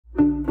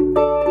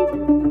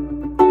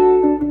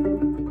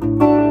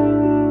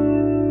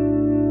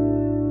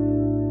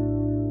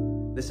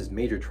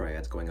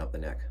triads going up the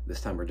neck.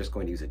 This time we're just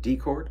going to use a D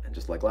chord, and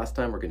just like last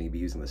time, we're going to be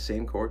using the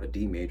same chord, a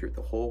D major,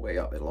 the whole way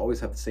up. It'll always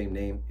have the same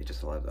name, it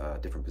just will have a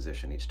different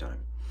position each time.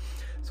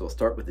 So we'll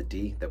start with the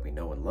D that we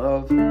know and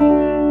love. The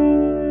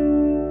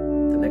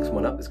next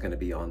one up is going to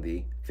be on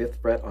the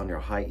 5th fret on your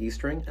high E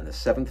string and the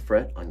 7th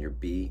fret on your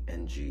B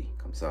and G.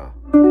 Comme ça.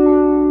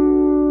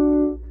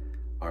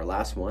 Our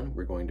last one,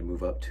 we're going to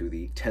move up to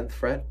the 10th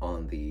fret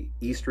on the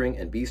E string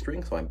and B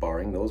string, so I'm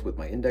barring those with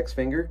my index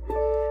finger.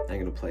 And I'm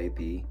going to play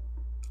the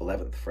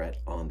 11th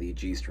fret on the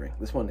G string.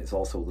 This one is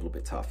also a little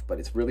bit tough, but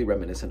it's really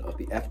reminiscent of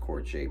the F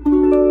chord shape.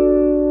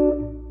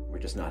 We're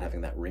just not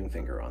having that ring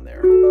finger on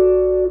there.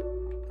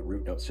 The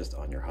root note's just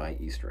on your high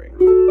E string.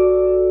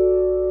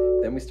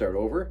 Then we start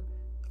over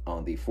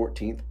on the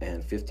 14th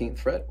and 15th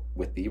fret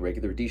with the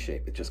regular D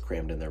shape. It's just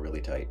crammed in there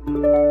really tight.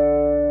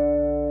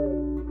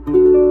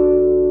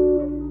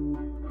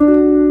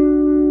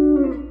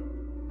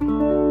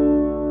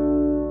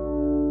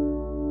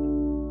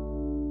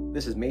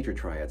 This is major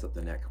triads up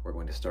the neck. We're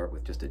going to start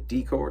with just a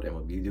D chord, and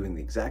we'll be doing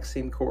the exact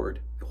same chord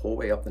the whole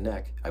way up the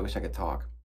neck. I wish I could talk.